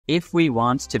if we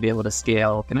want to be able to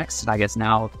scale Connext, and I guess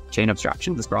now chain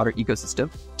abstraction, this broader ecosystem,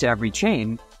 to every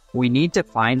chain, we need to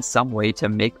find some way to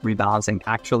make rebalancing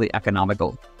actually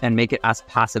economical and make it as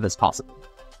passive as possible.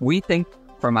 We think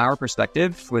from our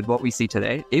perspective, with what we see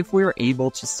today, if we're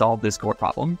able to solve this core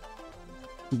problem,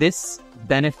 this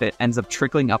benefit ends up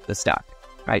trickling up the stack,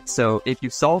 right? So if you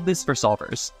solve this for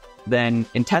solvers, then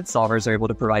intent solvers are able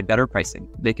to provide better pricing.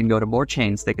 They can go to more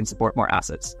chains, they can support more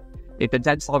assets. If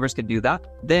intent solvers can do that,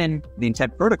 then the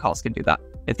intent protocols can do that.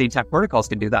 If the intent protocols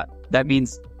can do that, that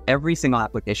means every single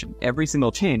application, every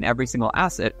single chain, every single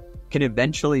asset can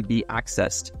eventually be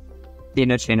accessed in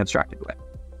a chain abstracted way.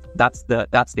 That's the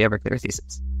Everclear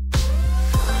thesis.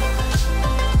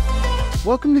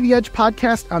 Welcome to the Edge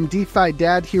Podcast. I'm DeFi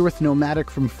Dad here with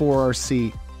Nomadic from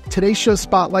 4RC. Today's show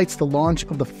spotlights the launch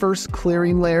of the first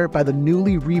clearing layer by the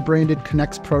newly rebranded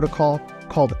Connext protocol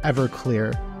called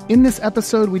Everclear. In this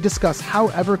episode, we discuss how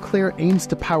Everclear aims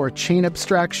to power chain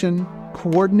abstraction,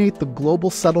 coordinate the global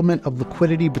settlement of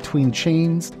liquidity between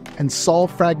chains, and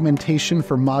solve fragmentation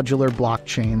for modular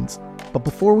blockchains. But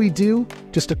before we do,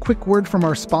 just a quick word from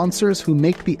our sponsors who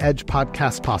make the Edge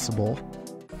Podcast possible.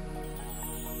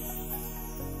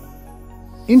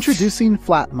 Introducing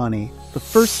Flat Money, the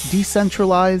first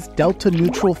decentralized,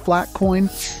 delta-neutral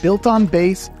FLATCOIN built on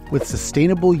Base with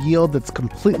sustainable yield that's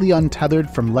completely untethered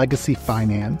from legacy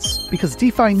finance. Because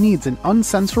DeFi needs an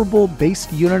uncensorable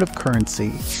based unit of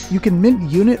currency. You can mint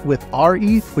unit with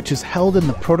RETH, which is held in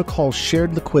the protocol's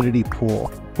shared liquidity pool,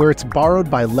 where it's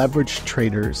borrowed by leveraged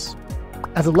traders.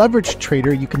 As a leveraged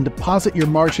trader, you can deposit your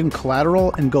margin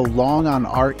collateral and go long on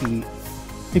RETH.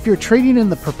 If you're trading in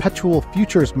the perpetual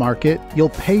futures market, you'll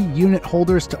pay unit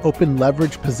holders to open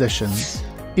leverage positions.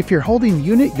 If you're holding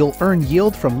unit, you'll earn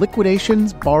yield from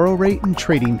liquidations, borrow rate, and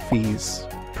trading fees.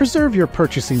 Preserve your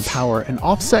purchasing power and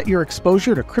offset your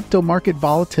exposure to crypto market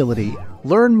volatility.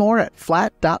 Learn more at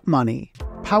flat.money.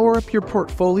 Power up your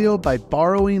portfolio by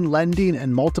borrowing, lending,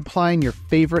 and multiplying your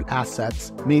favorite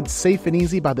assets, made safe and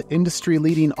easy by the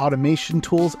industry-leading automation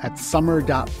tools at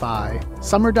SUMMER.FI.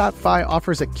 SUMMER.FI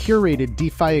offers a curated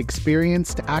DeFi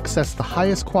experience to access the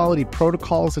highest quality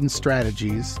protocols and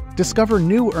strategies. Discover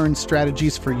new earn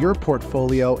strategies for your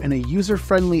portfolio in a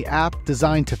user-friendly app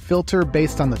designed to filter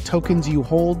based on the tokens you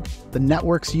hold, the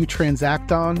networks you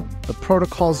transact on, the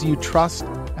protocols you trust,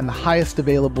 and the highest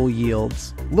available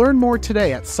yields. Learn more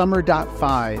today at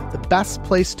SUMMER.FI, the best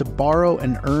place to borrow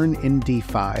and earn in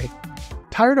DeFi.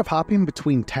 Tired of hopping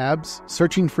between tabs,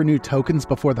 searching for new tokens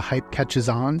before the hype catches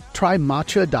on? Try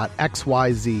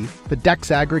MATCHA.XYZ, the DEX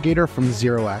aggregator from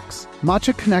 0x.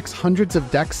 Matcha connects hundreds of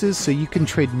DEXs so you can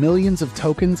trade millions of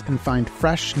tokens and find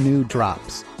fresh new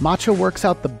drops. Matcha works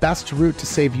out the best route to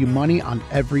save you money on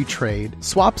every trade.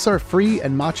 Swaps are free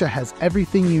and Matcha has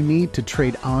everything you need to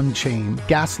trade on-chain.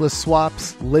 Gasless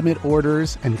swaps, limit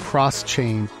orders, and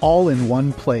cross-chain, all in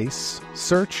one place.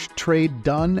 Search Trade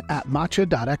Done at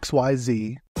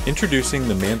matcha.xyz. Introducing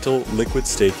the MANTLE liquid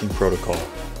staking protocol,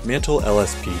 MANTLE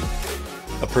LSP,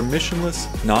 a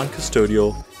permissionless,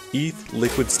 non-custodial ETH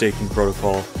liquid staking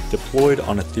protocol deployed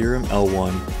on Ethereum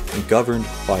L1 and governed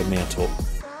by MANTLE.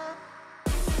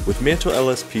 With MANTLE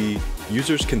LSP,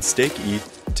 users can stake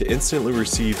ETH to instantly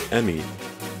receive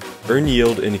METH, earn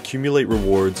yield and accumulate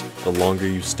rewards the longer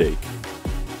you stake.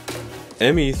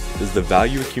 METH is the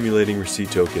value accumulating receipt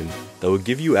token that will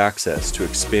give you access to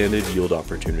expanded yield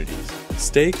opportunities.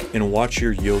 Stake and watch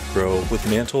your yield grow with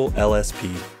MANTLE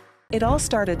LSP. It all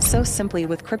started so simply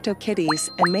with CryptoKitties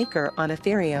and Maker on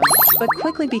Ethereum, but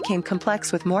quickly became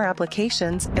complex with more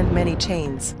applications and many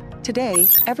chains. Today,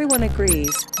 everyone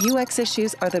agrees UX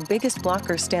issues are the biggest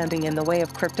blocker standing in the way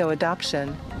of crypto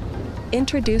adoption.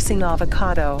 Introducing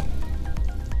Avocado.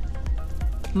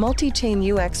 Multi-chain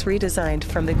UX redesigned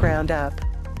from the ground up.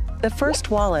 The first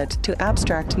wallet to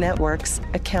abstract networks,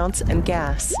 accounts, and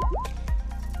gas.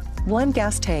 One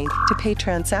gas tank to pay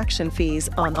transaction fees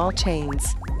on all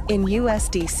chains in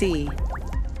USDC.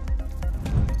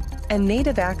 And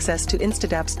native access to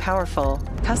INSTADAPP's powerful,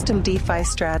 custom DeFi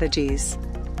strategies.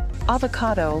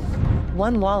 Avocado,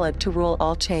 one wallet to rule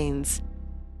all chains.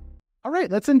 All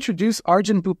right, let's introduce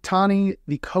Arjun Bhuptani,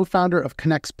 the co-founder of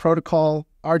Connext Protocol.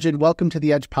 Arjun, welcome to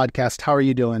the Edge Podcast. How are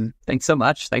you doing? Thanks so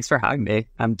much. Thanks for having me.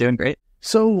 I'm doing great.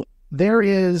 So there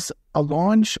is a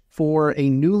launch for a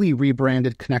newly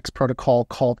rebranded Connext protocol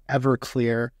called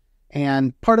Everclear.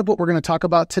 And part of what we're going to talk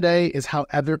about today is how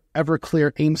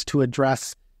Everclear aims to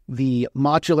address the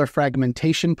modular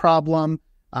fragmentation problem,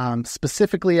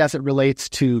 specifically as it relates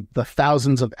to the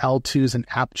thousands of L2s and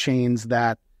app chains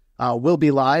that will be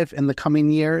live in the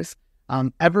coming years.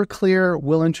 Everclear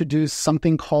will introduce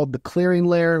something called the clearing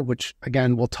layer, which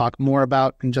again, we'll talk more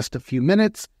about in just a few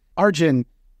minutes. Arjun,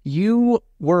 you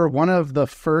were one of the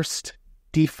first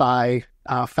DeFi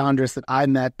founders that I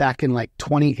met back in like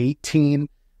 2018.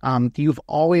 You've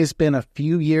always been a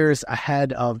few years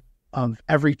ahead of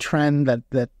every trend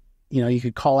that you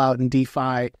could call out in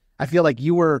DeFi. I feel like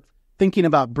you were thinking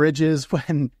about bridges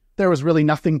when there was really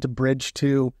nothing to bridge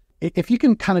to. If you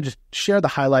can kind of just share the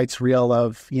highlights reel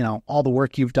of all the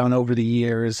work you've done over the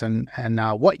years and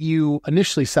what you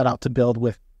initially set out to build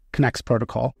with Connext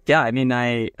protocol. Yeah, I mean,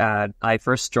 I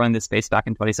first joined this space back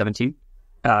in 2017.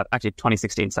 Actually,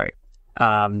 2016. Sorry.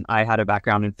 I had a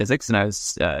background in physics, and I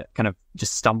was kind of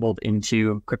just stumbled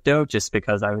into crypto just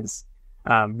because I was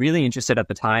really interested at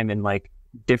the time in like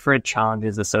different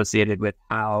challenges associated with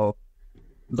how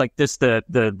like this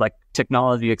the like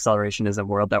technology acceleration is a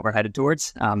world that we're headed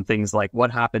towards. Things like what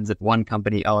happens if one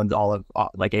company owns all of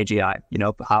like AGI.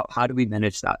 How do we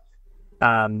manage that?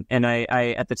 And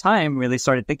I at the time really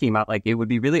started thinking about like it would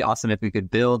be really awesome if we could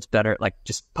build better like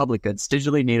just public goods,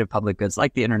 digitally native public goods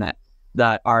like the internet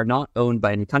that are not owned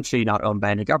by any country, not owned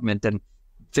by any government. And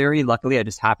very luckily, I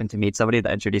just happened to meet somebody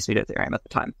that introduced me to Ethereum at the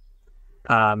time.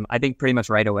 I think pretty much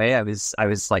right away, I was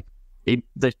like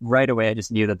right away I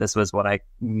just knew that this was what I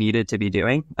needed to be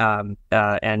doing. And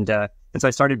so I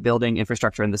started building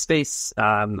infrastructure in the space.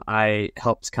 I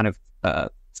helped kind of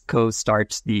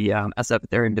co-start the SF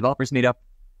Ethereum Developers Meetup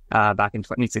back in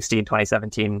 2016,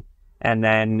 2017. And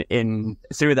then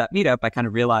through that meetup, I kind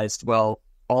of realized, well,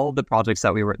 all the projects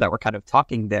that were kind of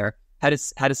talking there had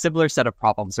a similar set of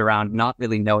problems around not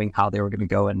really knowing how they were going to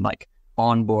go and like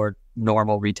onboard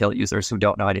normal retail users who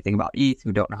don't know anything about ETH,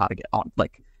 who don't know how to get on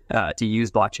to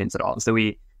use blockchains at all. So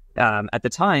we at the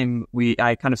time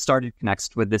I kind of started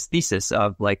Connext with this thesis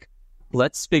of like,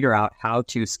 let's figure out how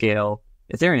to scale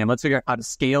Ethereum. Let's figure out how to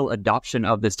scale adoption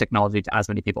of this technology to as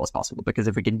many people as possible. Because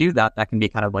if we can do that, that can be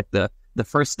kind of like the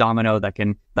first domino that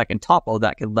can topple,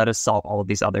 that can let us solve all of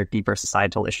these other deeper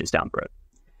societal issues down the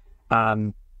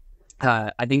road.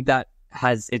 I think that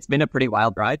it's been a pretty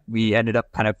wild ride. We ended up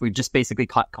we just basically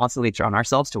constantly thrown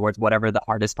ourselves towards whatever the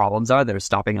hardest problems are that are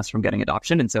stopping us from getting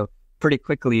adoption. And so pretty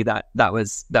quickly that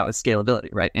was scalability,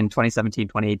 right? In 2017,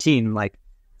 2018, like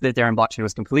the Ethereum blockchain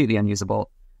was completely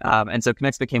unusable. And so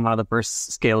Connext became one of the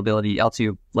first scalability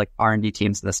L2 like R&D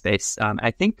teams in the space. I'm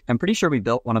pretty sure we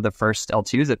built one of the first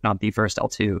L2s, if not the first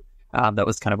L2, that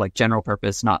was kind of like general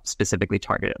purpose, not specifically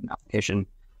targeted an application.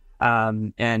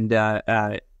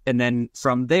 And then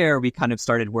from there, we kind of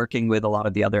started working with a lot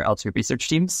of the other L2 research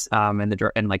teams,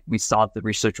 and like we saw the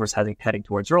research was heading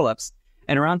towards rollups.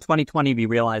 And around 2020, we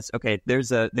realized, okay,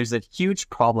 there's a huge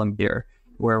problem here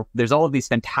where there's all of these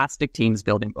fantastic teams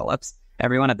building rollups.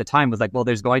 Everyone at the time was like, well,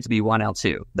 there's going to be one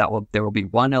L2. There will be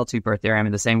one L2 for Ethereum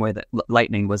in the same way that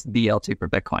Lightning was the L2 for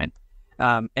Bitcoin.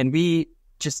 And we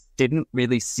just didn't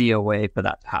really see a way for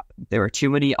that to happen. There were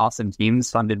too many awesome teams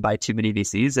funded by too many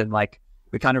VCs, and like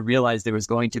we kind of realized there was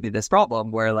going to be this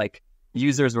problem where like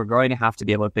users were going to have to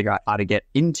be able to figure out how to get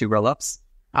into rollups,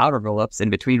 out of rollups,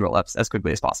 in between rollups as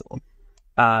quickly as possible.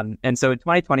 And so in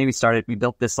 2020, we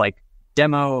built this like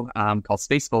demo called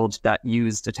Spacefold that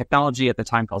used a technology at the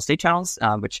time called state channels,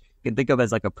 which you can think of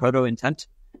as like a proto-intent.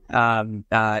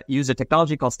 Used a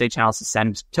technology called state channels to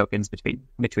send tokens between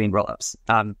rollups.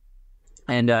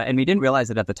 And we didn't realize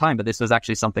it at the time, but this was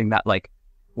actually something that like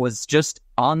was just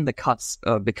on the cusp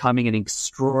of becoming an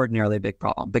extraordinarily big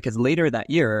problem, because later that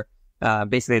year,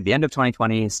 basically at the end of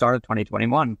 2020, start of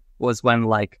 2021, was when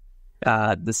like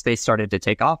the space started to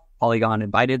take off. Polygon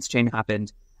and Binance chain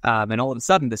happened, and all of a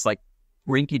sudden this like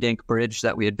rinky-dink bridge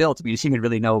that we had built, we didn't even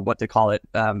really know what to call it.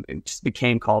 It just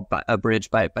became called a bridge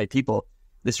by people.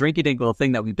 This rinky-dink little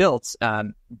thing that we built,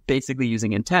 basically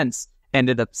using intents,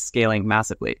 ended up scaling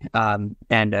massively.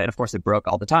 And of course it broke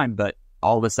all the time, but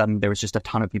all of a sudden there was just a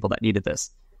ton of people that needed this.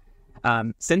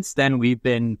 Since then, we've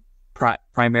been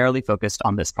primarily focused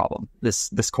on this problem,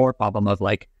 this core problem of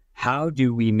like, how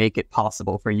do we make it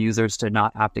possible for users to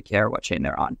not have to care what chain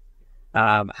they're on?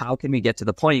 How can we get to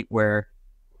the point where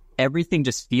everything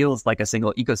just feels like a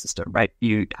single ecosystem, right?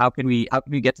 How can we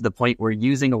get to the point where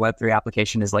using a Web3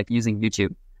 application is like using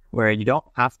YouTube, where you don't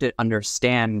have to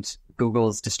understand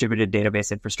Google's distributed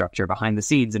database infrastructure behind the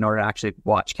scenes in order to actually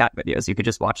watch cat videos. You could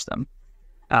just watch them.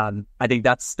 I think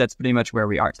that's pretty much where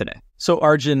we are today. So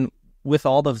Arjun, with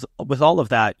all of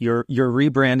that, you're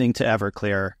rebranding to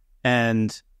Everclear,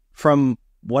 and from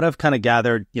what I've kind of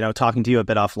gathered, talking to you a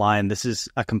bit offline, this is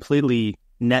a completely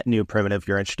net new primitive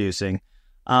you're introducing.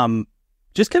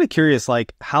 Just kind of curious,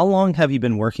 like, how long have you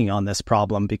been working on this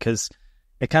problem? Because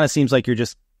it kind of seems like you're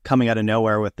just coming out of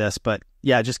nowhere with this, but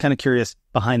yeah, just kind of curious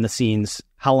behind the scenes,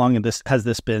 how long has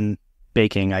this been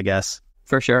baking, I guess?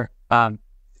 For sure.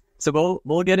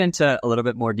 we'll get into a little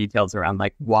bit more details around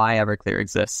like why Everclear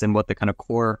exists and what the kind of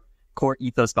core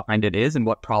ethos behind it is and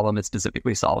what problem it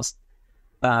specifically solves.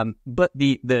 But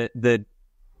the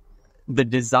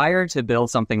desire to build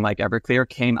something like Everclear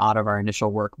came out of our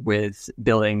initial work with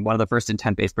building one of the first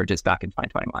intent-based bridges back in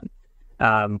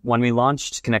 2021. When we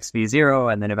launched Connext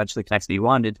V0 and then eventually Connext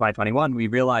V1 in 2021, we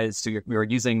realized we were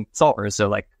using solvers, so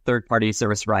like third-party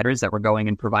service providers that were going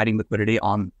and providing liquidity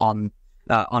on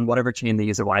whatever chain the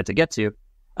user wanted to get to.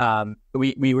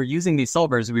 We were using these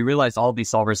solvers. We realized all of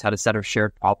these solvers had a set of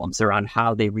shared problems around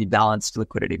how they rebalanced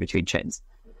liquidity between chains.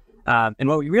 And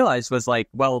what we realized was like,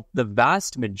 well, the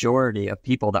vast majority of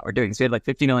people that were doing, so we had like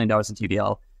 $50 million in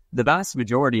TVL. The vast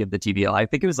majority of the TVL, I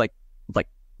think it was like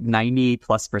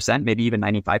 90+%, maybe even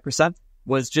 95%,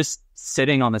 was just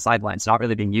sitting on the sidelines, not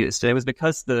really being used. And it was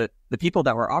because the people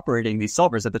that were operating these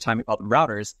solvers at the time, we called them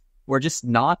routers, were just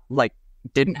not like,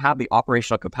 didn't have the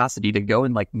operational capacity to go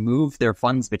and like move their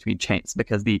funds between chains,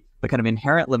 because the kind of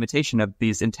inherent limitation of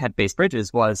these intent-based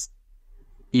bridges was,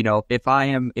 you know, if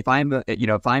I'm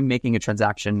making a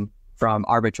transaction from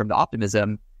Arbitrum to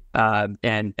Optimism,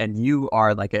 and you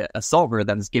are like a solver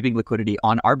that is giving liquidity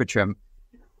on Arbitrum,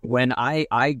 when I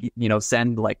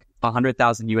send like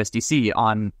 100,000 USDC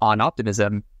on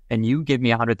Optimism, and you give me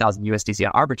 100,000 USDC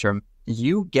on Arbitrum,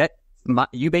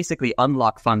 you basically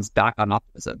unlock funds back on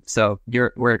Optimism. So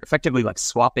we're effectively like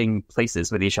swapping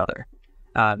places with each other.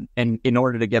 And in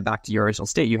order to get back to your original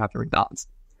state, you have to rebalance.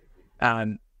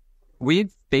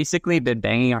 We've basically been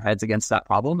banging our heads against that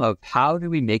problem of how do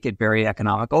we make it very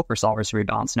economical for solvers to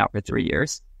rebalance now for 3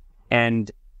 years.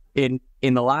 And in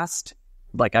the last,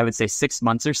 like I would say 6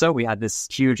 months or so, we had this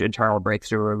huge internal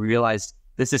breakthrough where we realized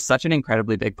this is such an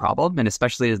incredibly big problem. And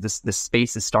especially as this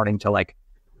space is starting to like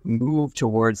move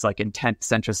towards like intent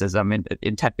centricism and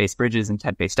intent-based bridges,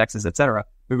 intent-based DEXs, etc.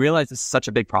 We realize this is such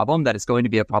a big problem that it's going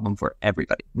to be a problem for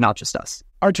everybody, not just us.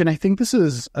 Arjun, I think this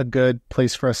is a good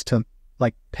place for us to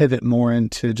like pivot more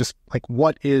into just like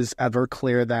what is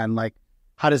Everclear then? Like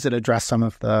how does it address some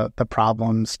of the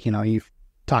problems, you know, you've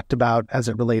talked about as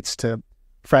it relates to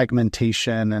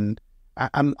fragmentation, and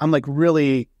I'm like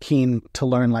really keen to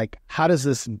learn like how does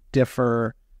this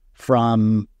differ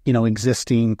from, you know,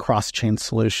 existing cross-chain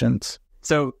solutions?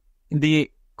 So the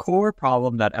core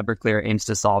problem that Everclear aims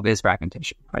to solve is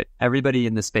fragmentation, right? Everybody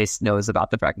in the space knows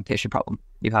about the fragmentation problem.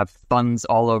 You have funds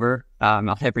all over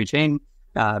on every chain.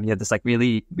 You have this like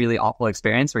really, really awful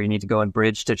experience where you need to go and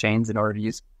bridge to chains in order to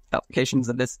use applications.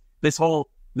 And this whole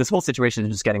situation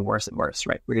is just getting worse and worse,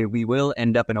 right? We will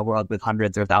end up in a world with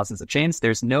hundreds or thousands of chains.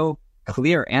 There's no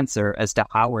clear answer as to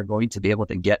how we're going to be able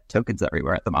to get tokens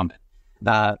everywhere at the moment.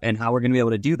 And how we're going to be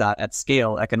able to do that at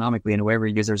scale economically in a way where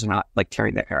users are not like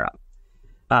tearing their hair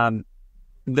out.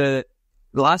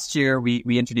 Last year, we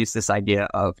introduced this idea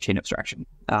of chain abstraction.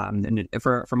 And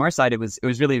from our side, it was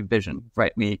really a vision,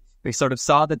 right? We sort of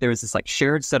saw that there was this like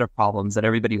shared set of problems that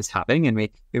everybody was having. And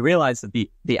we realized that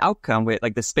the outcome,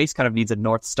 like the space kind of needs a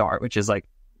North Star, which is like,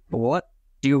 what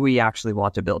do we actually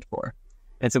want to build for?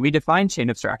 And so we defined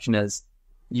chain abstraction as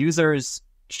users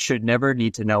should never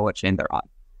need to know what chain they're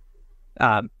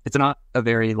on. It's not a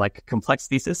very like complex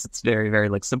thesis. It's very, very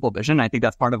like simple vision. I think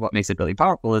that's part of what makes it really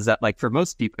powerful is that like for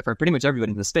most people, for pretty much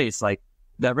everybody in the space, like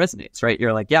that resonates, right?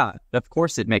 You're like, yeah, of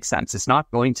course it makes sense. It's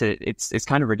not going to, it's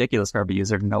kind of ridiculous for every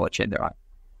user to know what chain they're on.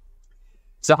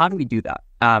 So how do we do that?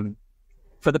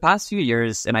 For the past few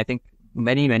years, and I think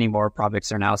many, many more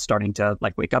projects are now starting to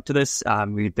like wake up to this.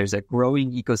 There's a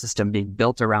growing ecosystem being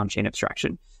built around chain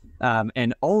abstraction.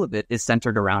 And all of it is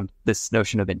centered around this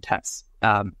notion of intents.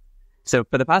 So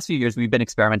for the past few years, we've been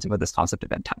experimenting with this concept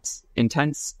of intents.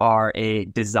 Intents are a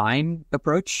design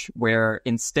approach where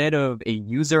instead of a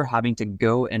user having to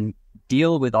go and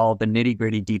deal with all the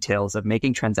nitty-gritty details of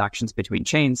making transactions between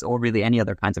chains or really any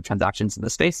other kinds of transactions in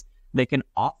the space, they can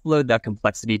offload that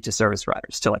complexity to service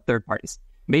providers, to like third parties.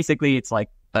 Basically, it's like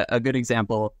a good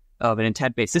example of an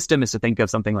intent-based system is to think of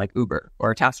something like Uber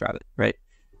or TaskRabbit, right?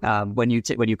 When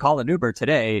you call an Uber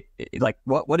today, like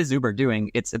what is Uber doing?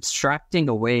 It's abstracting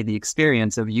away the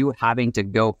experience of you having to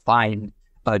go find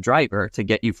a driver to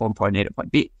get you from point A to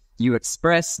point B. You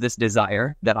express this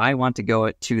desire that I want to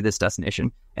go to this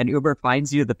destination, and Uber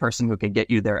finds you the person who can get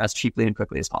you there as cheaply and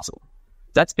quickly as possible.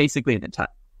 That's basically an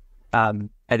intent.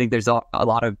 I think there's a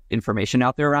lot of information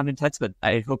out there around intents, but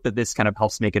I hope that this kind of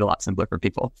helps make it a lot simpler for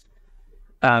people.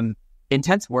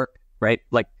 Intents work, right?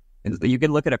 Like you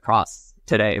can look at Across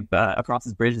today.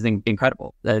 Across's bridge is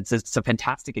incredible. It's a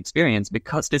fantastic experience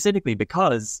specifically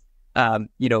because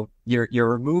you're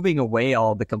removing away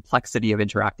all the complexity of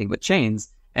interacting with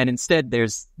chains, and instead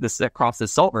there's this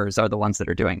Across's solvers are the ones that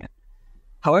are doing it.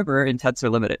 However, intents are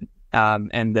limited.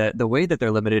 And the way that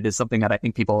they're limited is something that I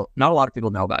think not a lot of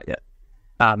people know about yet.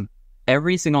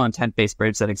 Every single intent-based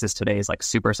bridge that exists today is like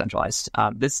super centralized.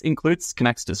 This includes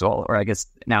Connext as well, or I guess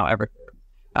now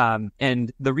Everclear.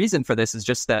 And the reason for this is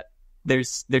just that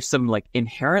there's some like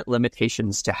inherent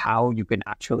limitations to how you can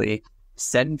actually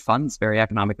send funds very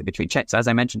economically between chains. So as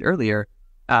I mentioned earlier,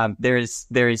 there's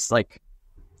like,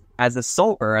 as a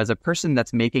solver, as a person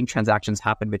that's making transactions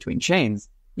happen between chains,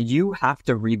 you have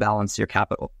to rebalance your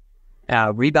capital.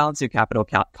 Rebalance your capital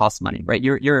costs money, right?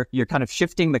 You're kind of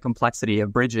shifting the complexity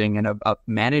of bridging and of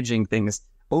managing things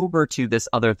over to this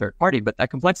other third party, but that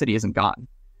complexity isn't gone.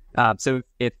 So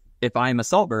if I'm a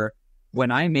solver, when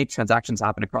I make transactions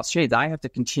happen across chains, I have to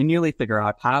continually figure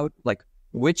out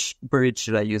which bridge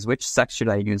should I use, which CEX should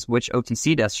I use, which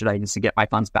OTC desk should I use to get my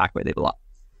funds back where they belong.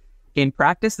 In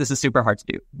practice, this is super hard to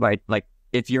do, right? Like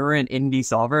if you're an indie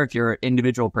solver, if you're an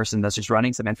individual person that's just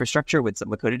running some infrastructure with some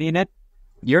liquidity in it,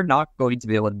 you're not going to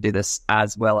be able to do this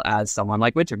as well as someone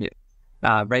like Wintermute,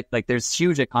 right? Like there's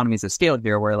huge economies of scale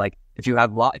here where like if you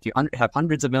have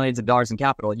hundreds of millions of dollars in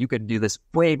capital, you could do this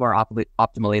way more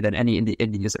optimally than any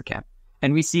indie user can.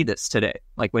 And we see this today.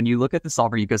 Like when you look at the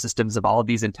solver ecosystems of all of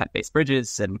these intent-based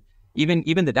bridges and even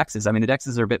the DEXs, I mean, the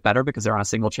DEXs are a bit better because they're on a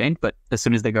single chain, but as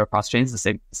soon as they go across chains,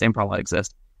 the same problem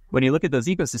exists. When you look at those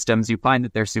ecosystems, you find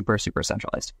that they're super, super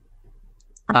centralized.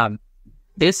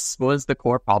 This was the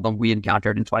core problem we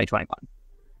encountered in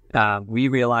 2021. We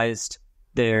realized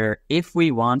if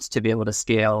we want to be able to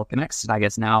scale Connext, and I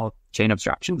guess now chain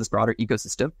abstraction, this broader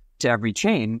ecosystem, to every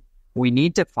chain, we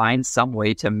need to find some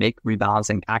way to make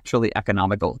rebalancing actually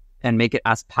economical and make it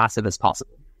as passive as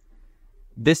possible.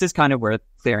 This is kind of where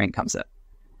clearing comes in.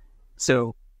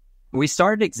 So we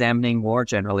started examining more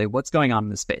generally what's going on in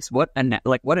the space. What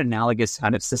analogous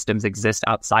kind of systems exist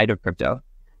outside of crypto,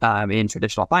 in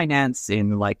traditional finance,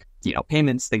 in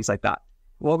payments, things like that.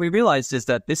 What we realized is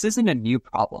that this isn't a new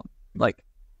problem. Like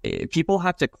people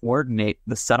have to coordinate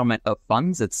the settlement of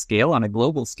funds at scale on a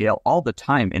global scale all the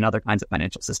time in other kinds of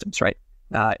financial systems, right?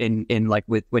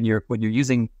 When you're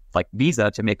using like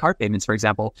Visa to make card payments, for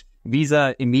example,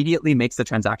 Visa immediately makes the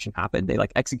transaction happen. They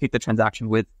execute the transaction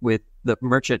with the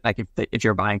merchant, if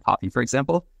you're buying coffee, for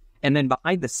example. And then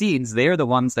behind the scenes, they're the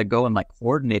ones that go and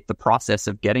coordinate the process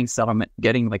of getting settlement,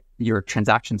 getting your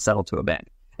transaction settled to a bank.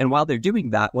 And while they're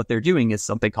doing that, what they're doing is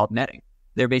something called netting.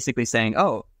 They're basically saying,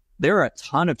 oh, there are a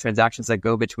ton of transactions that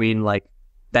go between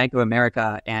Bank of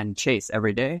America and Chase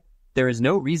every day. There is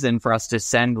no reason for us to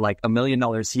send $1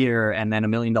 million here and then $1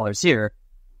 million here.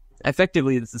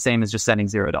 Effectively, it's the same as just sending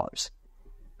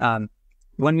 $0.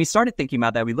 When we started thinking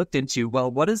about that, we looked into,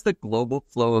 what does the global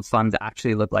flow of funds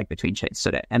actually look like between chains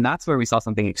today? And that's where we saw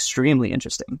something extremely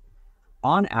interesting.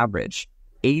 On average,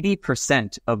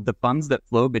 80% of the funds that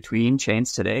flow between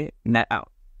chains today net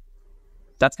out.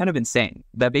 That's kind of insane.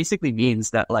 That basically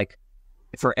means that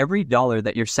for every dollar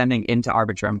that you're sending into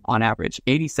Arbitrum, on average,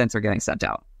 80 cents are getting sent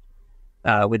out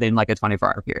within a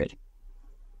 24-hour period.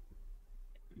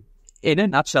 In a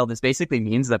nutshell, this basically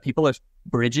means that people are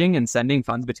bridging and sending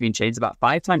funds between chains about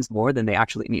 5 times more than they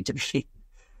actually need to be.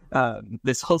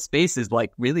 This whole space is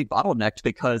really bottlenecked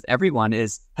because everyone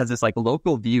has this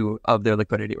local view of their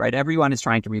liquidity, right? Everyone is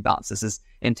trying to rebalance. This is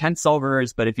intent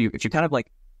solvers, but if you kind of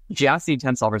you ask the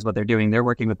intent solvers what they're doing, they're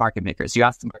working with market makers. You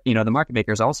ask them, the market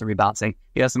makers are also rebalancing.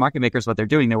 You ask the market makers what they're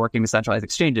doing, they're working with centralized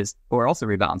exchanges who are also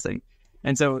rebalancing.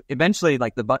 And so eventually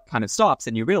the buck kind of stops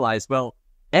and you realize,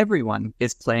 everyone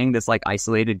is playing this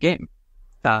isolated game.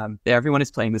 Everyone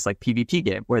is playing this PvP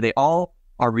game where they all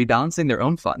are rebalancing their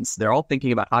own funds. They're all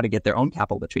thinking about how to get their own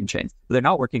capital between chains. But they're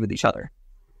not working with each other.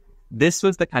 This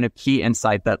was the kind of key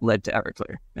insight that led to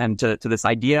Everclear and to this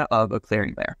idea of a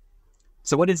clearing layer.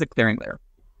 So what is a clearing layer?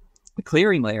 A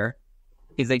clearing layer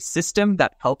is a system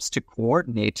that helps to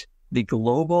coordinate the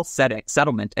global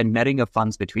settlement and netting of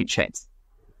funds between chains.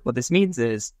 What this means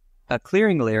is a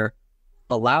clearing layer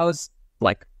allows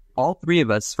all three of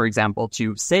us, for example,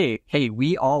 to say, hey,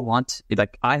 we all want,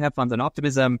 I have funds on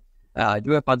Optimism,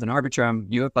 you have funds on Arbitrum,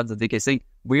 you have funds on ZK-Sync.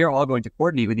 We are all going to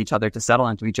coordinate with each other to settle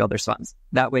into each other's funds.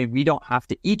 That way, we don't have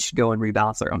to each go and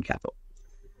rebalance our own capital.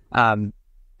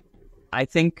 I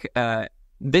think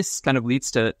this kind of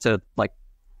leads to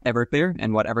Everclear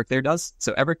and what Everclear does.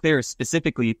 So Everclear is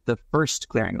specifically the first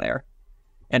clearing layer.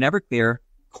 And Everclear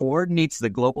coordinates the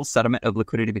global settlement of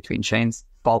liquidity between chains,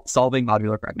 solving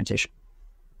modular fragmentation.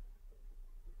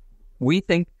 We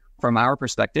think, from our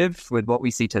perspective, with what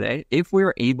we see today, if we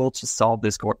are able to solve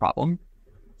this core problem,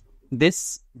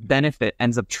 this benefit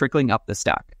ends up trickling up the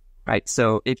stack, right?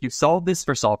 So if you solve this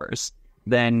for solvers,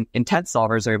 then intent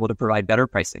solvers are able to provide better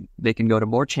pricing. They can go to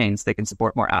more chains. They can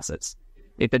support more assets.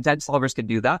 If intent solvers can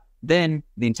do that, then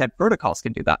the intent protocols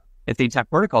can do that. If the intent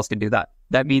protocols can do that,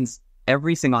 that means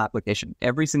every single application,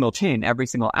 every single chain, every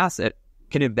single asset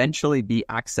can eventually be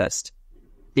accessed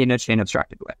in a chain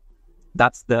abstracted way.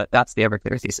 That's the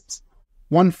Everclear thesis.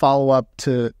 One follow-up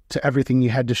to everything you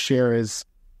had to share is,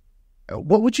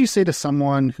 what would you say to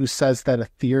someone who says that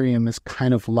Ethereum is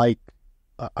kind of like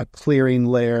a clearing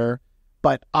layer,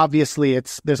 but obviously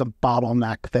there's a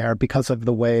bottleneck there because of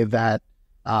the way that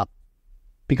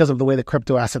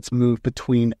crypto assets move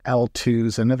between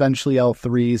L2s and eventually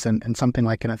L3s and something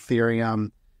like an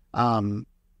Ethereum.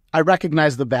 I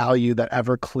recognize the value that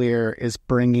Everclear is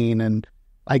bringing, and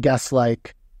I guess are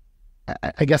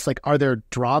there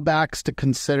drawbacks to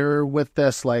consider with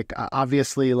this? Like,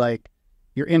 obviously, like,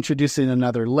 you're introducing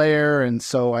another layer, and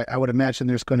so I would imagine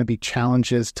there's going to be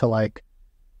challenges to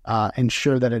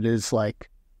ensure that it is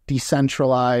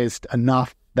decentralized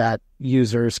enough that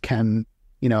users can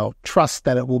trust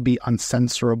that it will be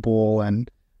uncensorable. And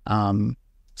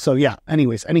so yeah,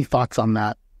 anyways, any thoughts on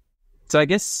that? So I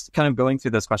guess kind of going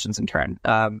through those questions in turn,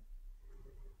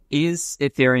 is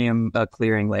Ethereum a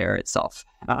clearing layer itself?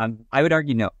 I would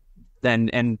argue no.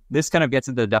 And this kind of gets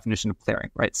into the definition of clearing,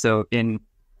 right? So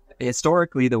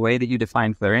historically, the way that you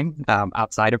define clearing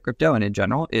outside of crypto and in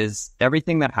general is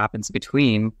everything that happens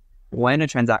between when a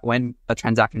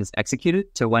transaction is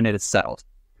executed to when it is settled.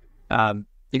 You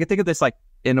can think of this like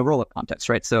in a rollup context,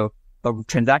 right? So a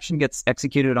transaction gets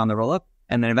executed on the rollup,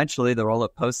 and then eventually the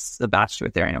rollup posts a batch to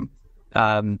Ethereum.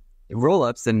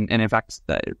 Rollups, and in fact,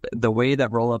 the way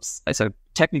that rollups, so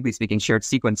technically speaking, shared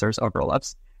sequencers of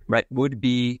rollups, right, would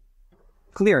be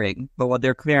clearing, but what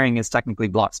they're clearing is technically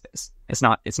block space. It's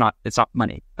not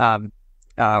money,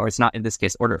 or it's not, in this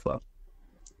case, order flow.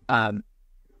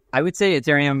 I would say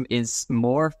Ethereum is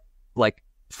more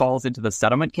falls into the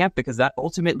settlement camp, because that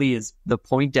ultimately is the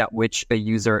point at which a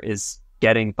user is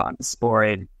getting funds, or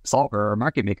a solver or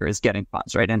market maker is getting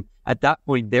funds, right? And at that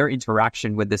point, their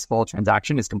interaction with this whole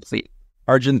transaction is complete.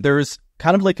 Arjun, there's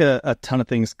kind of a ton of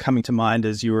things coming to mind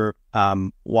as you were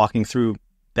walking through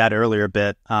that earlier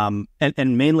bit. And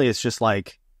mainly it's just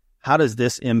how does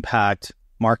this impact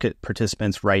market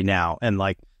participants right now? And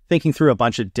thinking through a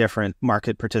bunch of different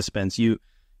market participants, you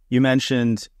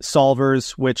mentioned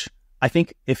solvers, which I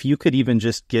think if you could even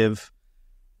just give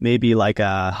maybe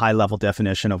a high level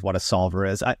definition of what a solver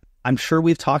is. I'm sure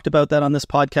we've talked about that on this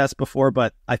podcast before,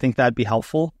 but I think that'd be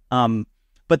helpful.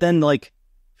 But then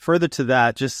further to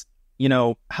that, just,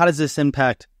 how does this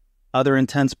impact other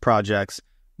intense projects,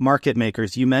 market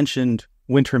makers? You mentioned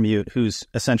Wintermute, who's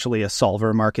essentially a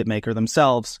solver market maker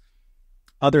themselves,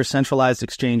 other centralized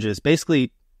exchanges,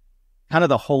 basically kind of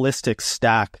the holistic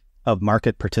stack of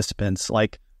market participants,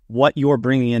 what you're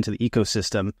bringing into the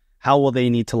ecosystem. How will they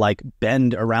need to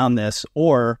bend around this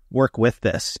or work with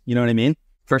this? You know what I mean?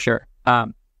 For sure.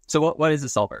 So what is a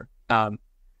solver?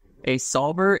 A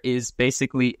solver is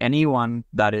basically anyone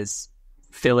that is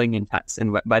filling intents.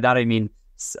 And by that, I mean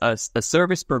a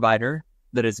service provider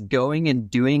that is going and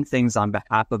doing things on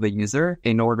behalf of a user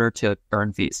in order to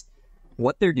earn fees.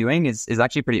 What they're doing is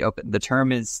actually pretty open. The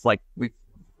term is we've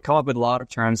come up with a lot of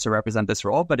terms to represent this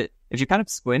role, but if you kind of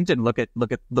squint and look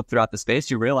throughout the space,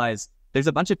 you realize there's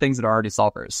a bunch of things that are already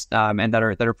solvers, and that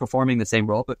are performing the same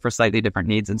role, but for slightly different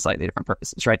needs and slightly different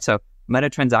purposes, right? So meta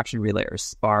transaction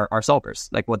relayers are solvers.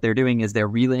 What they're doing is they're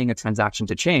relaying a transaction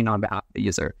to chain on behalf of the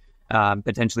user,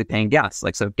 potentially paying gas.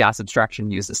 So gas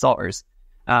abstraction uses solvers.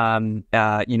 EIP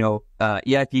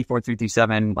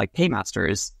 4337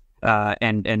 paymasters,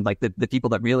 and the people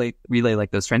that relay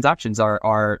those transactions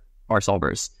are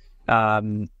solvers.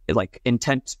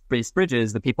 Intent-based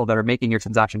bridges, the people that are making your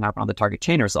transaction happen on the target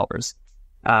chain are solvers.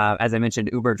 As I mentioned,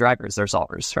 Uber drivers are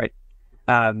solvers, right?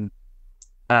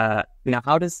 Now,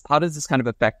 how does this kind of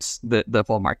affect the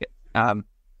full market?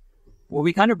 What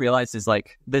we kind of realized is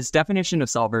this definition of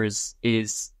solvers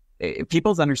is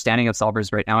people's understanding of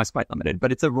solvers right now is quite limited,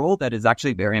 but it's a role that is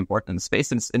actually very important in the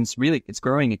space, and it's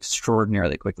growing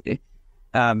extraordinarily quickly.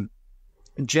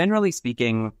 Generally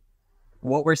speaking,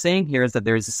 what we're saying here is that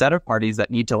there's a set of parties that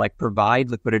need to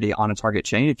provide liquidity on a target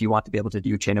chain if you want to be able to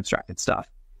do chain abstracted stuff.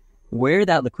 Where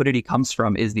that liquidity comes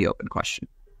from is the open question.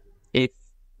 If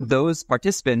those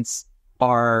participants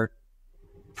are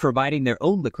providing their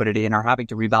own liquidity and are having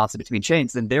to rebalance it between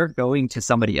chains, then they're going to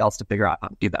somebody else to figure out how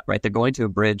to do that, right? They're going to a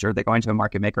bridge, or they're going to a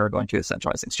market maker, or going to a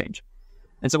centralized exchange.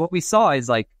 And so what we saw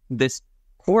is this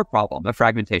core problem of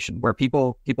fragmentation, where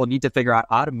people need to figure out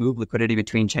how to move liquidity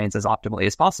between chains as optimally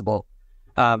as possible,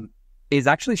 is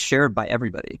actually shared by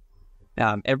everybody.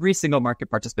 Every single market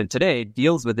participant today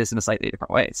deals with this in a slightly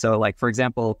different way. So for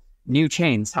example, new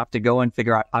chains have to go and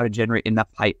figure out how to generate enough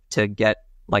hype to get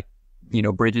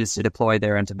bridges to deploy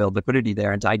there and to build liquidity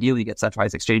there and to ideally get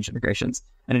centralized exchange integrations.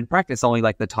 And in practice, only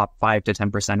like the top 5 to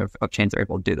 10% of chains are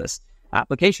able to do this.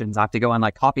 Applications have to go and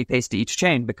like copy paste to each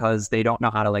chain because they don't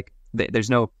know how to there's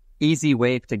no easy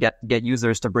way to get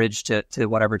users to bridge to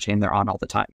whatever chain they're on all the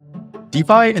time.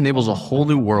 DeFi enables a whole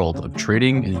new world of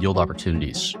trading and yield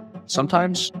opportunities.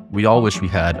 Sometimes we all wish we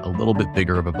had a little bit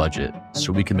bigger of a budget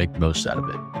so we can make the most out of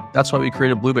it. That's why we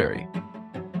created Blueberry.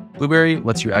 Blueberry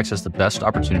lets you access the best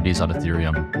opportunities on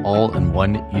Ethereum all in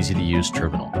one easy-to-use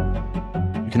terminal.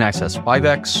 You can access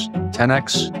 5x,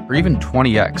 10x, or even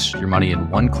 20x your money in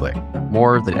one click,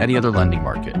 more than any other lending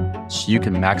market, so you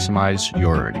can maximize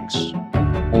your earnings.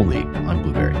 Only on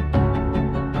Blueberry.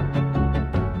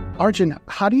 Arjun,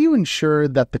 how do you ensure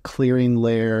that the clearing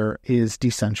layer is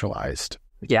decentralized?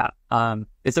 Yeah,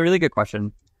 it's a really good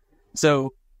question.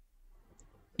 So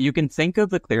you can think of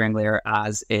the clearing layer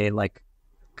as a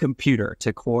computer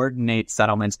to coordinate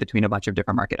settlements between a bunch of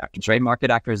different market actors, right?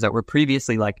 Market actors that were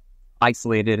previously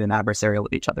isolated and adversarial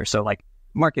with each other. So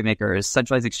market makers,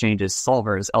 centralized exchanges,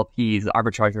 solvers, LPs,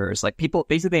 arbitrageurs, people,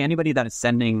 basically anybody that is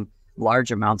sending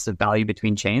large amounts of value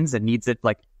between chains and needs it,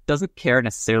 doesn't care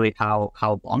necessarily how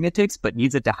long it takes, but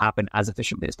needs it to happen as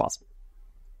efficiently as possible.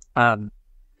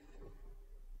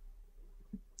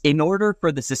 In order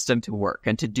for the system to work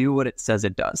and to do what it says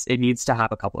it does, it needs to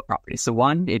have a couple of properties. So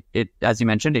one, it as you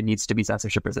mentioned, it needs to be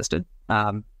censorship resistant.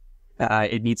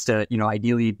 It needs to,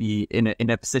 ideally be in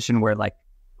a position where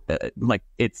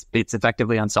it's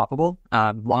effectively unstoppable.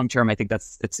 Long term, I think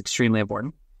it's extremely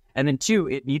important. And then two,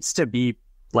 it needs to be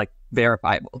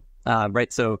verifiable,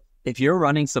 right? So if you're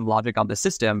running some logic on the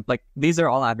system, these are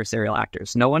all adversarial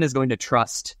actors. No one is going to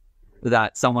trust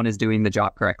that someone is doing the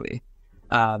job correctly.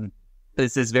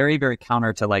 This is very, very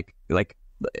counter to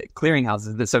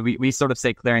clearinghouses. So we sort of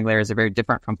say clearing layers are very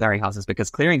different from clearinghouses because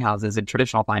clearinghouses in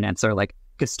traditional finance are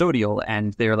custodial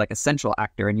and they're a central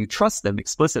actor and you trust them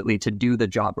explicitly to do the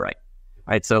job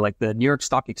right? So the New York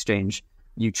Stock Exchange,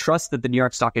 you trust that the New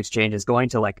York Stock Exchange is going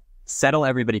to settle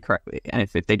everybody correctly. And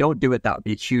if they don't do it, that would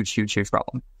be a huge, huge, huge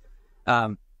problem.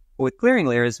 With clearing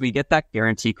layers, we get that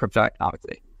guarantee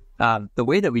cryptoeconomically. The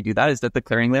way that we do that is that the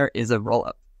clearing layer is a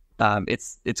rollup.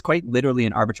 It's quite literally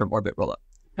an arbitrum orbit rollup.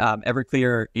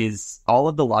 Everclear is all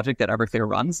of the logic that Everclear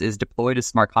runs is deployed as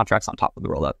smart contracts on top of the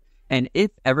rollup. And if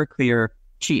Everclear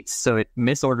cheats, so it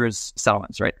misorders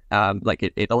settlements, right?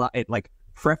 It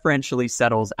preferentially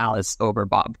settles Alice over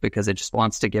Bob because it just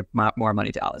wants to give more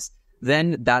money to Alice.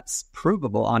 Then that's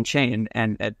provable on chain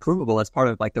and provable as part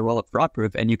of the rollup fraud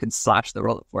proof, and you can slash the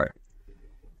rollup for it.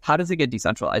 How does it get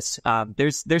decentralized?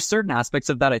 There's certain aspects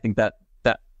of that I think that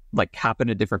happen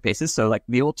at different paces. So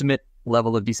the ultimate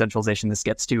level of decentralization this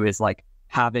gets to is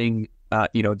having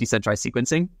decentralized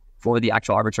sequencing for the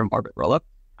actual arbitrum orbit rollup.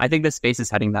 I think this space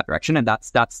is heading in that direction, and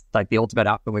that's the ultimate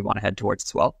outcome we want to head towards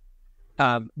as well.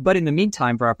 But in the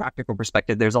meantime, from a practical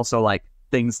perspective, there's also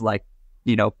things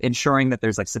ensuring that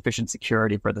there's sufficient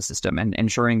security for the system and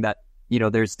ensuring that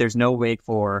there's no way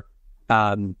for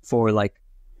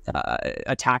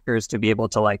attackers to be able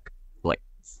to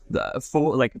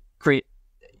create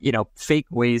fake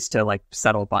ways to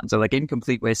settle funds or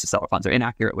incomplete ways to settle funds or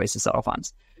inaccurate ways to settle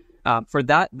funds. For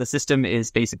that, the system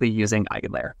is basically using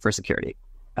EigenLayer for security.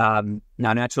 Now,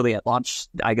 naturally, at launch,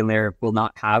 the EigenLayer will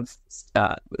not have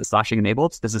slashing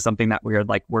enabled. This is something that we're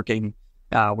working.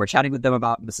 We're chatting with them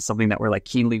about. This is something that we're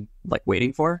keenly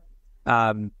waiting for.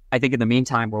 I think in the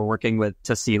meantime, we're working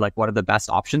to see what are the best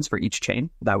options for each chain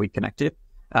that we connect to.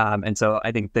 And so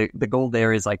I think the goal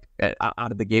there is out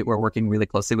of the gate, we're working really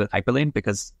closely with Hyperlane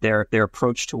because their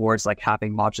approach towards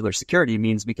having modular security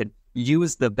means we could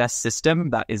use the best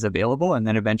system that is available and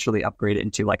then eventually upgrade it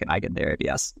into an EigenLayer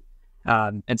ABS.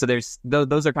 And so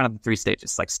those are kind of the three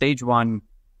stages. Stage one,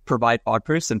 provide fraud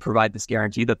proofs and provide this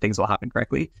guarantee that things will happen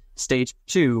correctly. Stage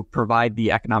two, provide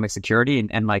the economic security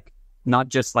and not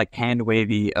just hand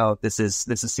wavy, this is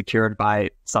secured by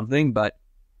something, but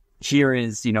here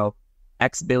is,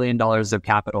 X billion dollars of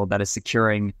capital that is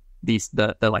securing the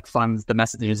funds, the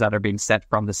messages that are being sent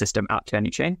from the system out to any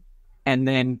chain. And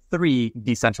then three,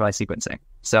 decentralized sequencing.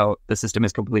 So the system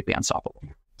is completely unstoppable.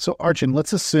 So Arjun,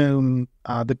 let's assume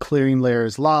the clearing layer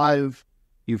is live.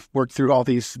 You've worked through all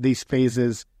these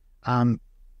phases. Can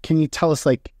you tell us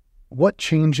what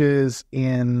changes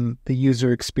in the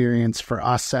user experience for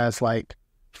us as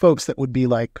folks that would be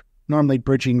normally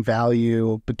bridging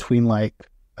value between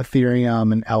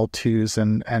Ethereum and L2s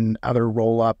and other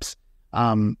rollups?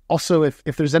 Also, if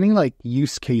there's any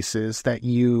use cases that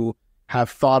you have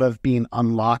thought of being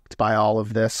unlocked by all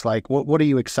of this, what are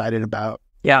you excited about?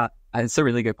 Yeah, it's a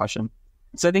really good question.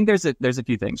 So I think there's a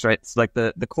few things, right? It's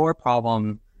the core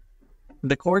problem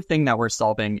the core thing that we're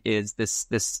solving is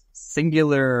this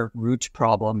singular root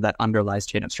problem that underlies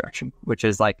chain abstraction, which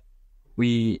is like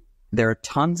there are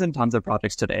tons and tons of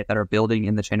projects today that are building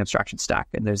in the chain abstraction stack,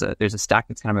 and there's a stack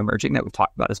that's kind of emerging that we've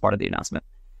talked about as part of the announcement.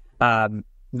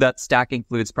 That stack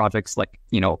includes projects like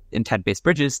intent-based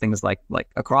bridges, things like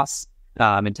across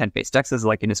intent-based DEXs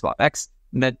like Uniswap X.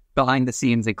 And that behind the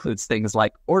scenes includes things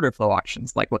like order flow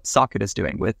auctions, like what Socket is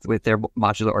doing with their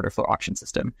modular order flow auction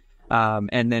system.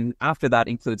 And then after that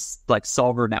includes like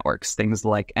solver networks, things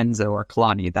like Enzo or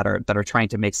Kalani that are trying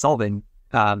to make solving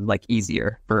like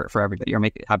easier for everybody, or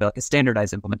have like a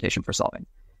standardized implementation for solving.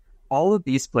 All of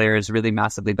these players really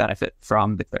massively benefit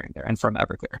from the clearing there and from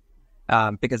Everclear.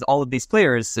 Because all of these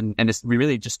players, and it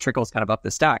really just trickles kind of up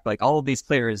the stack, like all of these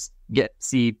players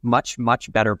see much, much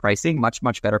better pricing, much,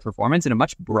 much better performance, and a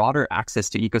much broader access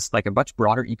to a much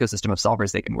broader ecosystem of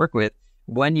solvers they can work with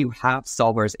when you have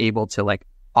solvers able to like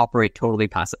operate totally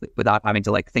passively without having to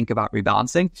like think about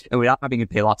rebalancing and without having to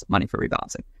pay lots of money for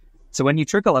rebalancing. So when you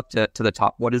trickle up to the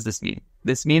top, what does this mean?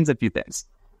 This means a few things.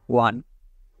 One,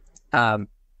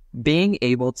 being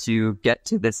able to get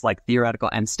to this like theoretical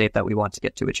end state that we want to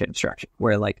get to with chain abstraction,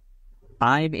 where like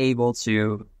I'm able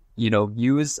to,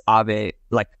 use Aave,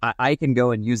 like I can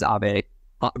go and use Aave,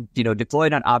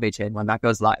 deployed on Aave chain when that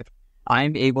goes live.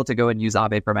 I'm able to go and use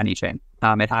Aave from any chain.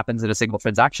 It happens in a single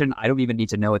transaction. I don't even need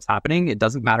to know it's happening. It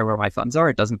doesn't matter where my funds are.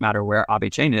 It doesn't matter where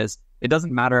Aave chain is. It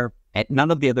doesn't matter. None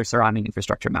of the other surrounding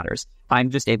infrastructure matters.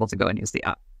 I'm just able to go and use the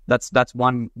app. That's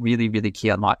one really, really key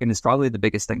unlock, and it's probably the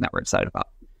biggest thing that we're excited about.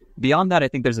 Beyond that, I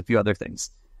think there's a few other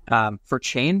things. For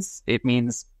chains, it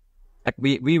means like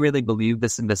we really believe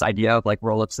this idea of like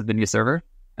rollups of the new server.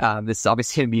 This is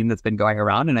obviously a meme that's been going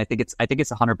around, and I think it's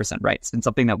 100% right. It's been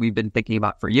something that we've been thinking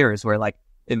about for years, where like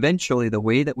eventually the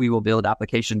way that we will build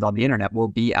applications on the internet will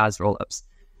be as rollups.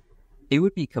 It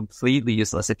would be completely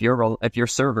useless if your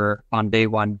server on day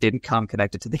one didn't come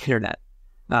connected to the internet.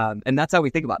 And that's how we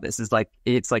think about this. Is like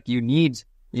it's like you need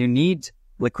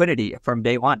liquidity from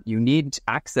day one. You need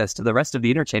access to the rest of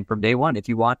the interchain from day one if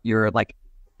you want your like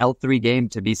L3 game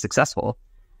to be successful.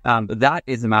 That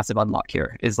is a massive unlock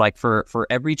here. Is like for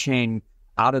every chain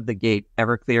out of the gate,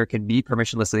 Everclear can be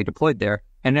permissionlessly deployed there,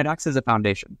 and it acts as a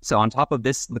foundation. So on top of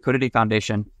this liquidity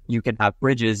foundation, you can have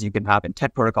bridges, you can have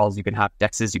intent protocols, you can have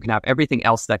DEXs, you can have everything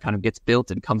else that kind of gets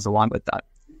built and comes along with that.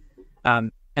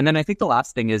 And then I think the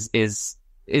last thing is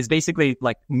basically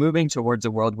like moving towards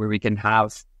a world where we can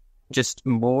have just a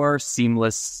more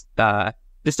seamless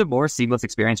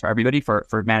experience for everybody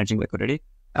for managing liquidity.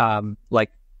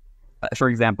 For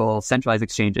example, centralized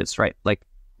exchanges, right? Like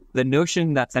the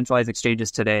notion that centralized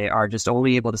exchanges today are just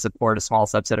only able to support a small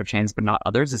subset of chains but not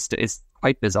others is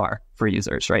quite bizarre for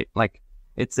users, right? Like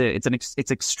it's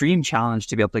extreme challenge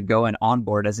to be able to go and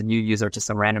onboard as a new user to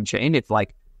some random chain if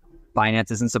like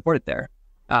Binance isn't supported there.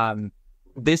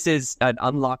 This is an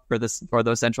unlock for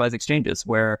those centralized exchanges,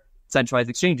 where centralized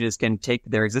exchanges can take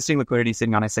their existing liquidity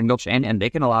sitting on a single chain and they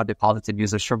can allow deposits of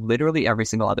users from literally every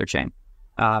single other chain.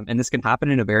 And this can happen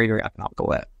in a very, very economical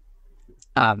way.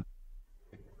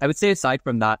 I would say aside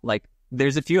from that, like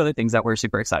there's a few other things that we're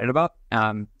super excited about.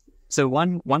 So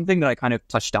one thing that I kind of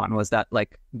touched on was that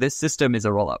like this system is a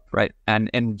rollup, right?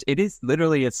 And it is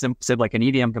literally like an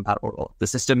EVM compatible rollup. The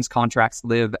system's contracts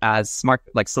live as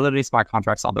Solidity smart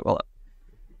contracts on the rollup.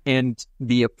 And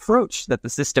the approach that the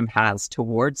system has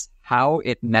towards how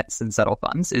it nets and settle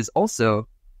funds is also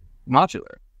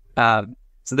modular.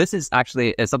 So this is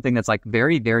actually something that's like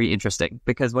very, very interesting,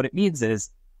 because what it means is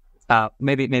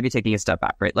maybe taking a step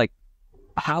back, right? Like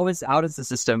how does the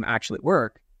system actually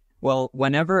work? Well,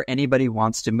 whenever anybody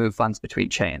wants to move funds between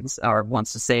chains or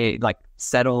wants to say like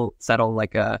settle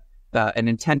like an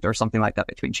intent or something like that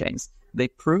between chains, they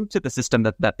prove to the system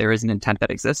that there is an intent that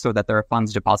exists or that there are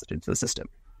funds deposited into the system.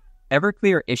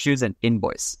 Everclear issues an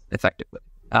invoice effectively.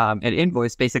 An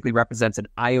invoice basically represents an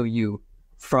IOU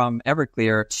from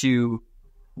Everclear to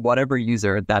whatever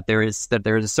user that there is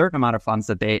a certain amount of funds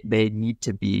that they need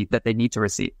to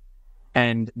receive.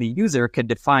 And the user can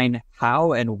define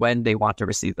how and when they want to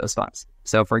receive those funds.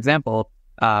 So for example,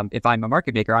 if I'm a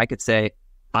market maker, I could say,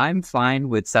 I'm fine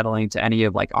with settling to any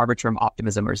of like Arbitrum,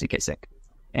 Optimism, or zkSync.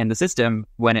 And the system,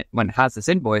 when it has this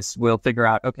invoice, will figure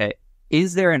out, okay,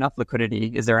 is there enough liquidity?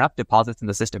 Is there enough deposits in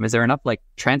the system? Is there enough like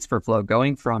transfer flow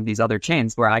going from these other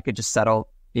chains where I could just settle,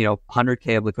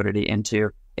 100K of liquidity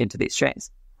into these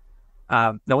chains?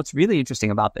 Now, what's really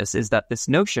interesting about this is that this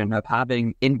notion of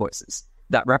having invoices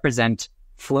that represent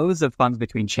flows of funds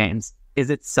between chains is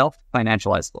itself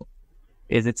financializable,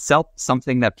 is itself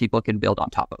something that people can build on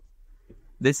top of.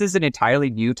 This is an entirely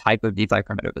new type of DeFi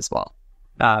primitive as well,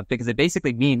 because it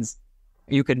basically means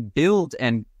you can build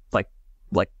and like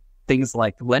things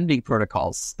like lending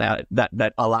protocols that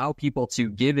allow people to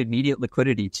give immediate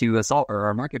liquidity to a solver or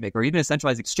a market maker or even a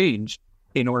centralized exchange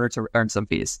in order to earn some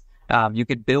fees. You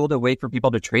could build a way for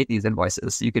people to trade these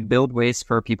invoices. You could build ways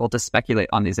for people to speculate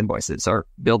on these invoices or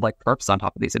build like perps on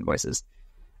top of these invoices.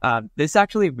 This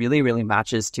actually really, really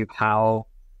matches to how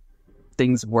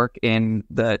things work in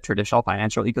the traditional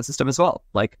financial ecosystem as well.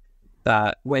 Like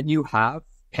when you have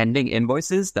pending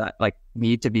invoices that like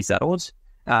need to be settled,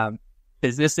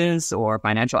 businesses or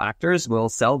financial actors will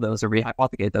sell those or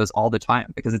rehypothecate those all the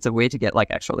time because it's a way to get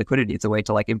like extra liquidity. It's a way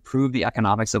to like improve the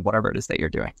economics of whatever it is that you're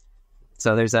doing.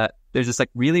 So there's this like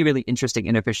really, really interesting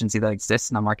inefficiency that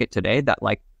exists in the market today that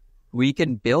like we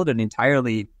can build an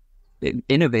entirely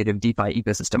innovative DeFi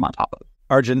ecosystem on top of.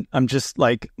 Arjun, I'm just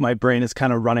like, my brain is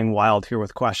kind of running wild here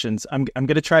with questions. I'm going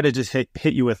to try to just hit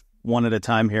you with one at a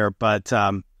time here, but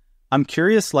I'm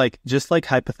curious, like, just like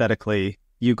hypothetically,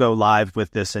 you go live with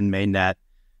this in mainnet,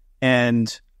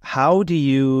 and how do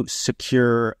you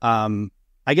secure, I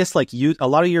guess like a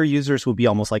lot of your users will be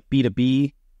almost like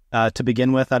B2B to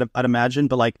begin with, I'd imagine,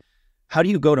 but like, how do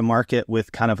you go to market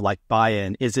with kind of like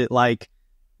buy-in? Is it like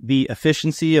the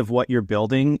efficiency of what you're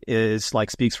building is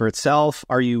like speaks for itself?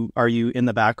 Are you in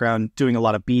the background doing a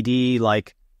lot of BD?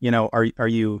 Like, you know, are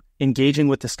you engaging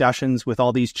with discussions with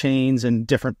all these chains and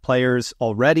different players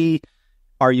already?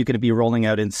 Are you going to be rolling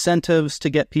out incentives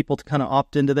to get people to kind of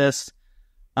opt into this?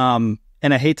 And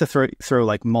I hate to throw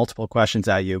like multiple questions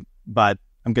at you, but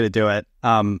I'm going to do it.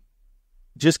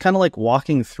 Just kind of like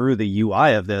walking through the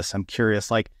UI of this, I'm curious,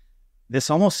 like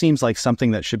this almost seems like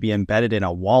something that should be embedded in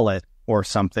a wallet or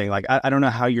something. Like, I don't know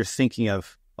how you're thinking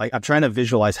of, like, I'm trying to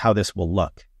visualize how this will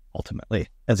look ultimately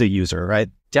as a user, right?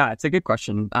 Yeah, it's a good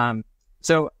question.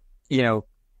 So, you know,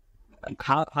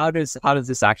 how does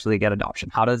this actually get adoption?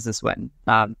 How does this win?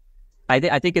 I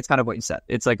think it's kind of what you said.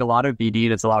 It's like a lot of BD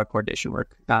and it's a lot of coordination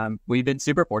work. We've been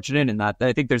super fortunate in that.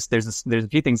 I think there's a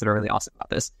few things that are really awesome about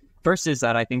this. First is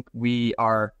that I think we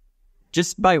are,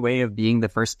 just by way of being the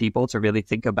first people to really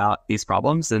think about these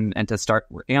problems and to start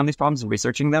working on these problems and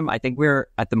researching them, I think we're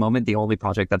at the moment the only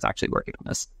project that's actually working on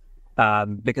this.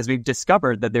 Because we've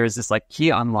discovered that there's this like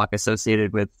key unlock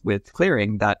associated with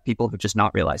clearing that people have just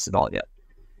not realized at all yet.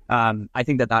 I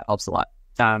think that helps a lot.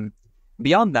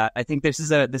 Beyond that, I think this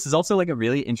is also like a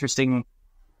really interesting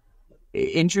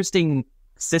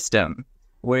system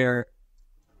where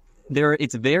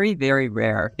it's very, very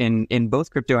rare in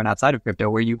both crypto and outside of crypto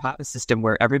where you have a system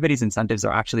where everybody's incentives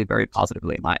are actually very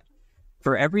positively aligned.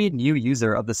 For every new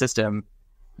user of the system,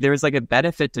 there is like a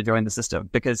benefit to join the system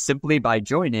because simply by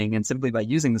joining and simply by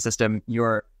using the system,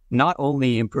 you're not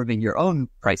only improving your own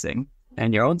pricing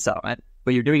and your own settlement,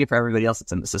 but you're doing it for everybody else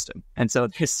that's in the system. And so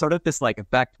there's sort of this like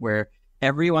effect where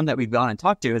everyone that we've gone and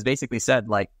talked to has basically said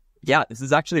like, yeah, this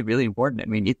is actually really important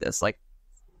and we need this. Like,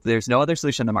 there's no other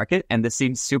solution in the market, and this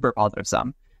seems super positive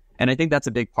sum. And I think that's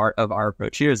a big part of our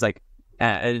approach here is like,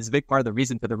 it is a big part of the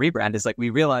reason for the rebrand is like, we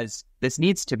realize this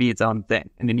needs to be its own thing.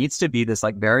 And it needs to be this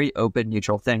like very open,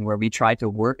 neutral thing where we try to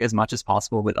work as much as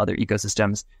possible with other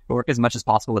ecosystems, work as much as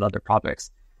possible with other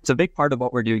projects. So a big part of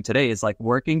what we're doing today is like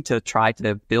working to try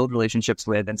to build relationships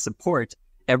with and support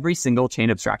every single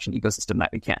chain abstraction ecosystem that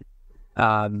we can.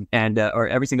 Or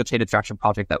every single chain abstraction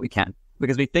project that we can.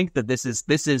 Because we think that this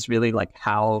is really like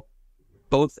how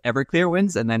both Everclear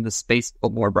wins and then the space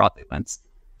more broadly wins.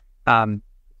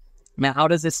 Man, how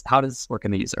does this work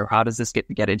in the user? How does this get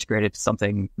integrated to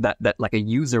something that like a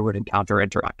user would encounter or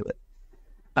interact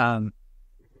with?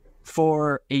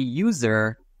 For a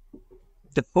user,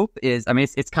 the hope is, I mean,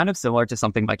 it's kind of similar to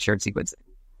something like shared sequencing,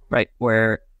 right?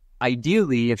 Where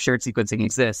ideally, if shared sequencing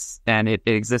exists and it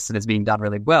exists and is being done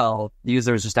really well, the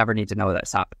users just never need to know that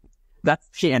it's happening. That's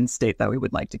the end state that we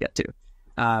would like to get to.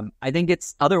 I think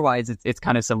it's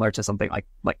kind of similar to something like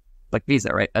Visa,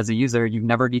 right? As a user, you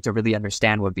never need to really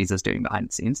understand what Visa is doing behind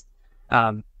the scenes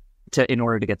in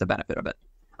order to get the benefit of it.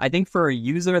 I think for a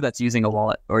user that's using a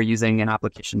wallet or using an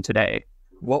application today,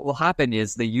 what will happen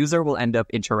is the user will end up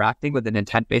interacting with an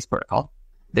intent-based protocol.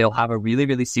 They'll have a really,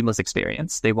 really seamless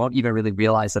experience. They won't even really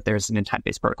realize that there's an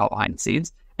intent-based protocol behind the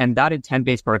scenes. And that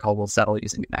intent-based protocol will settle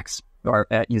using Connext or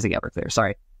using Everclear.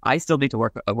 Sorry. I still need to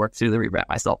work through the rebrand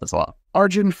myself as well.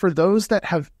 Arjun, for those that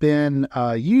have been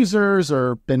users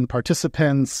or been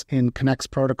participants in Connext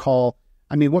protocol,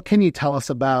 I mean, what can you tell us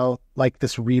about like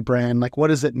this rebrand? Like, what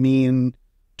does it mean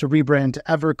to rebrand to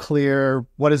Everclear?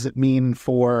 What does it mean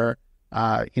for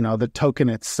the token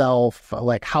itself?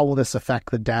 Like, how will this affect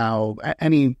the DAO?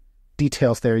 Any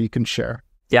details there you can share?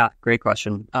 Yeah, great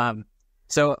question.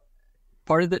 So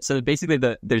part of it, so basically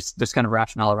there's kind of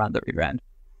rationale around the rebrand.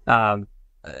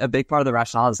 a big part of the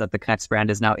rationale is that the Connext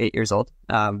brand is now 8 years old.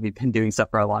 We've been doing stuff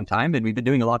for a long time, and we've been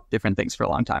doing a lot of different things for a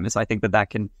long time. And so I think that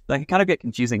can kind of get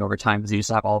confusing over time because you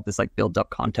just have all of this like built up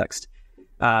context.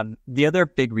 The other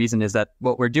big reason is that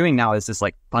what we're doing now is this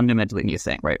like fundamentally new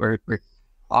thing, right? We're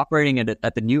operating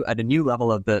at a new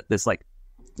level of this like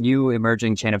new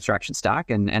emerging chain abstraction stack,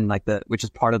 and like which is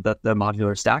part of the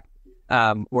modular stack.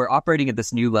 We're operating at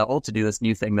this new level to do this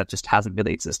new thing that just hasn't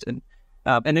really existed.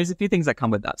 And there's a few things that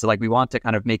come with that. So like we want to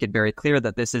kind of make it very clear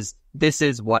that this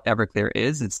is what Everclear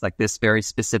is. It's like this very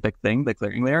specific thing, the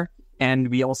clearing layer. And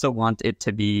we also want it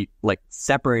to be like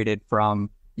separated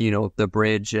from, the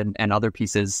bridge and other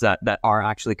pieces that are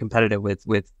actually competitive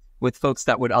with folks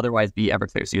that would otherwise be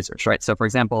Everclear's users, right? So for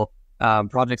example,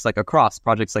 projects like Across,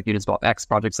 projects like Uniswap,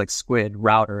 projects like Squid,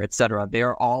 Router, etc. They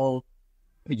are all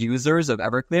users of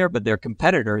Everclear, but they're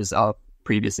competitors of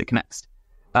previously Connext.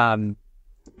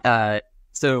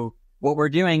 So what we're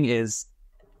doing is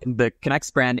the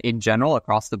Connext brand in general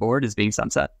across the board is being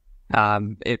sunset.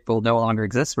 It will no longer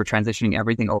exist. We're transitioning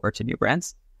everything over to new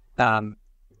brands.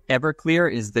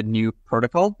 Everclear is the new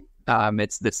protocol.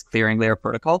 It's this clearing layer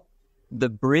protocol. The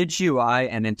bridge UI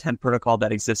and intent protocol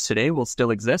that exists today will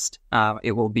still exist.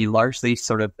 It will be largely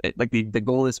sort of like the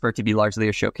goal is for it to be largely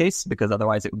a showcase, because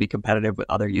otherwise it would be competitive with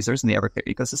other users in the Everclear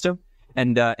ecosystem.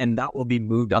 And that will be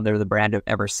moved under the brand of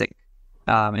EverSync.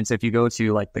 And so if you go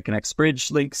to like the Connext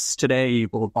bridge links today, you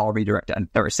will all redirect to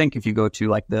EverSync. If you go to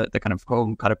like the kind of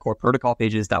core protocol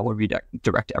pages, that will redirect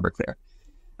to Everclear.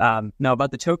 Now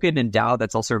about the token and DAO,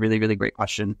 that's also a really, really great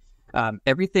question.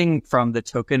 Everything from the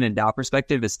token and DAO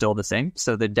perspective is still the same.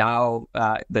 So the DAO,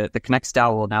 the Connext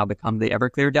DAO will now become the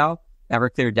Everclear DAO.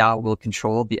 Everclear DAO will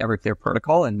control the Everclear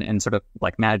protocol and sort of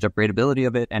like manage upgradability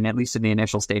of it, and at least in the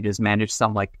initial stages, manage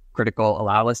some like critical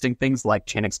allow listing things like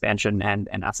chain expansion and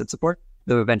asset support.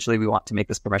 Though eventually we want to make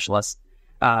this permissionless.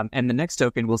 And the next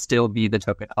token will still be the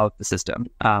token of the system.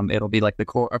 It'll be like a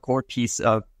core piece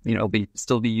of, it'll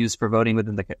still be used for voting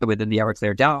within the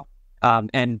Everclear DAO.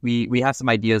 And we have some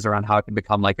ideas around how it can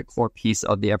become like a core piece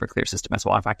of the Everclear system as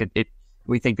well. In fact,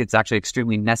 we think it's actually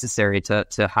extremely necessary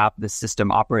to have this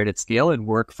system operate at scale and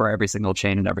work for every single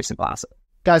chain and every single asset.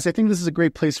 Guys, I think this is a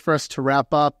great place for us to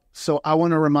wrap up. So I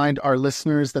want to remind our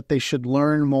listeners that they should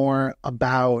learn more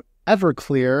about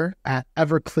Everclear at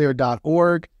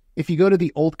everclear.org. If you go to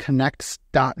the old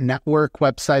Connext.network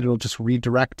website, it'll just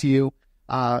redirect you.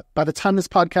 By the time this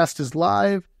podcast is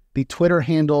live, the Twitter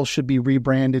handle should be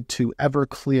rebranded to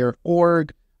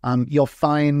Everclear.org. You'll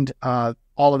find all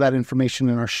of that information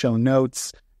in our show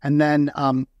notes. And then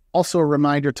also a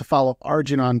reminder to follow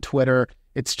Arjun on Twitter.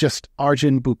 It's just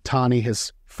Arjun Bhuptani,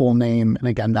 his full name. And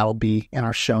again, that'll be in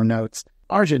our show notes.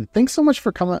 Arjun, thanks so much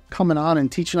for coming on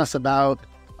and teaching us about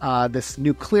this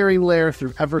new clearing layer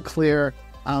through Everclear.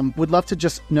 Would love to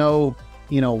just know,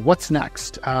 what's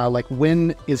next? Like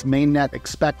when is mainnet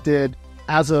expected?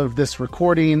 As of this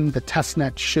recording, the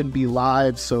testnet should be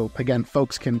live. So again,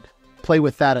 folks can play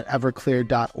with that at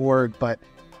everclear.org. But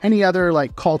any other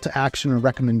like call to action or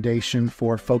recommendation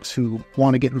for folks who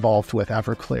want to get involved with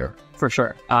Everclear? For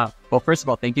sure. Well, first of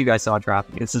all, thank you guys so much for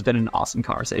having me. This has been an awesome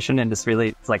conversation, and it's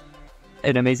like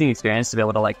an amazing experience to be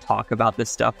able to like talk about this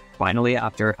stuff finally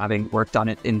after having worked on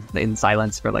it in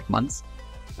silence for like months.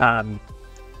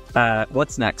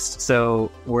 What's next?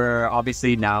 So we're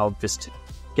obviously now just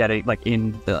getting like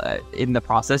in the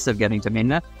process of getting to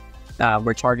mainnet.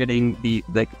 We're targeting the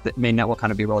mainnet will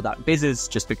kind of be rolled out in phases,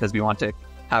 just because we want to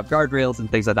have guardrails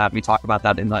and things like that. We talk about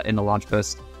that in the launch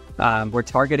post. We're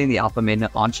targeting the alpha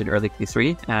mainnet launch in early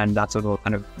Q3, and that's when we'll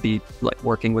kind of be like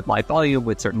working with live volume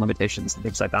with certain limitations and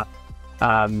things like that.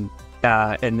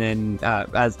 And then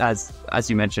as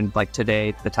you mentioned, like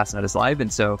today the testnet is live,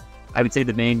 and so I would say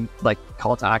the main like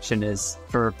call to action is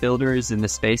for builders in the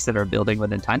space that are building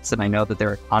with intents, and I know that there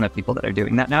are a ton of people that are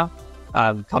doing that now.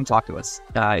 Come talk to us.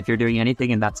 If you're doing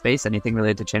anything in that space, anything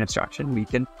related to chain abstraction, we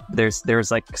can.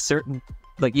 There's like certain,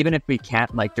 like even if we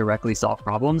can't like directly solve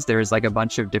problems, there's like a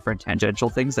bunch of different tangential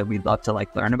things that we'd love to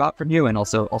like learn about from you, and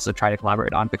also try to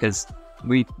collaborate on, because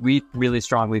we really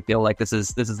strongly feel like this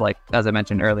is like, as I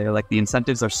mentioned earlier, like the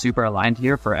incentives are super aligned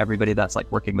here for everybody that's like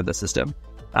working with the system.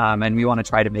 And we want to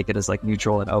try to make it as like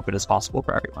neutral and open as possible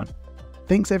for everyone.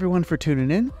 Thanks everyone for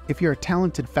tuning in. If you're a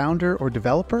talented founder or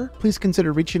developer, please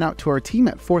consider reaching out to our team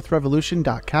at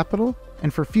fourthrevolution.capital.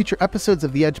 And for future episodes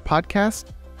of the Edge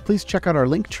podcast, please check out our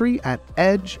link tree at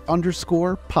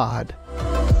edge_pod.